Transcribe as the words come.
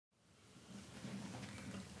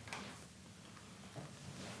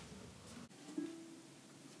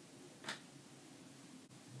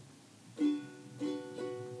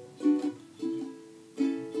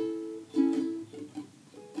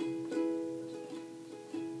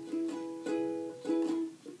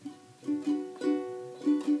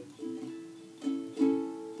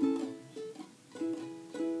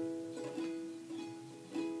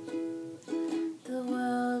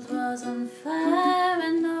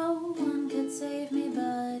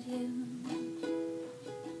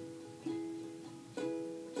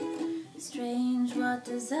what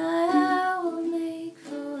desire will make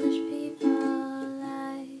foolish people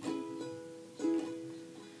like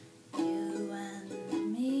you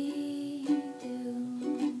and me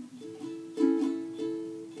do.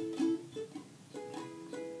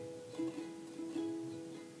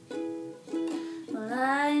 Well,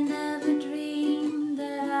 I never dreamed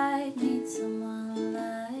that I'd meet someone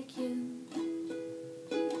like you.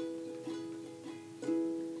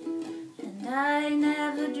 I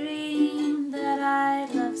never dreamed that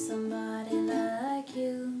I'd love somebody like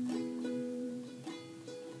you.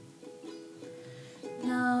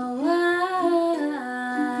 No,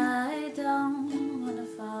 I don't want to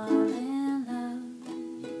fall in love.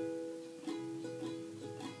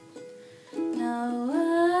 No,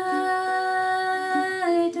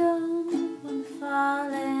 I don't want to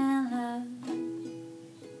fall in love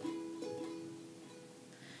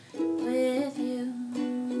with you.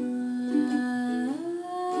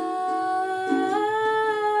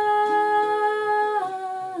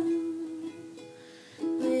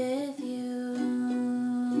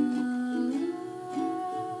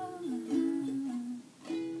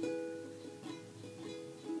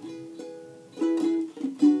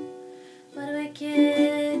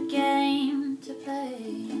 Wicked game to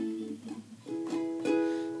play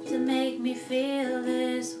to make me feel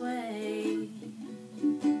this way.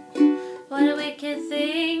 What a wicked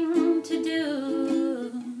thing to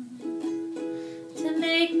do to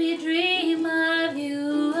make me dream of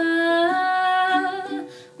you.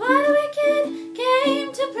 What a wicked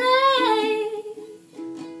game to play.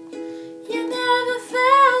 You never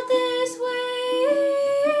felt this way.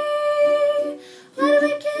 What a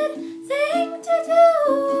wicked thing to do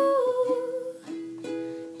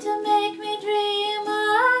to make me dream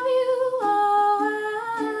of you. Oh,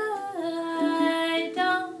 I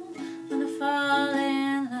don't want to fall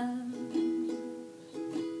in love.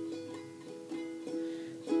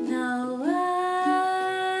 No, I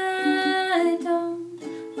don't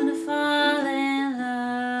want to fall in love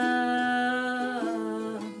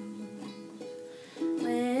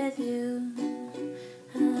with you.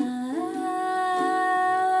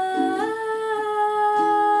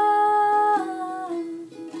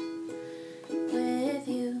 With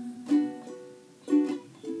you.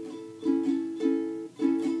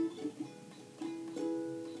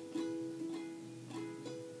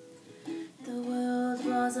 The world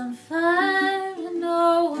was on fire and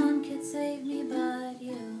no one could save me but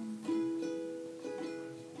you.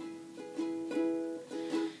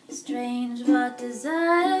 Strange what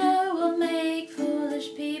desire will make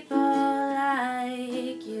foolish people